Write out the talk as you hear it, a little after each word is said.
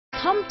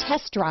Come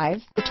test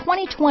drive the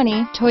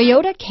 2020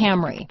 Toyota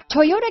Camry.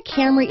 Toyota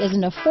Camry is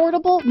an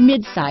affordable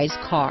mid-size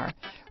car.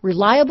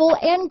 Reliable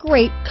and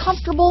great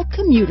comfortable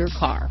commuter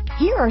car.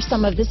 Here are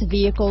some of this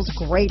vehicle's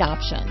great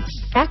options: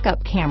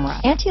 backup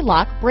camera,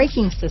 anti-lock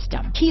braking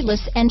system,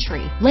 keyless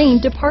entry, lane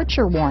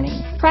departure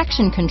warning,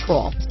 traction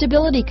control,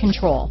 stability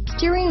control,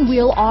 steering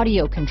wheel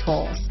audio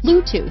controls,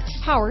 Bluetooth,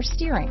 power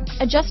steering,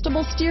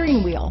 adjustable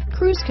steering wheel,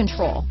 cruise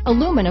control,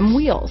 aluminum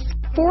wheels,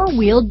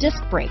 four-wheel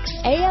disc brakes,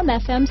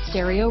 AM/FM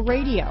stereo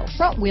radio,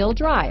 front-wheel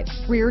drive,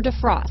 rear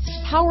defrost,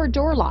 power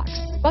door locks,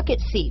 bucket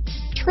seats,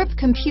 trip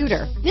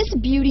computer. This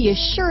beauty is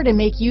sure to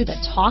make you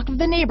the talk of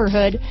the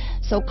neighborhood,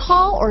 so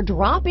call or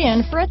drop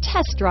in for a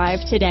test drive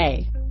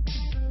today.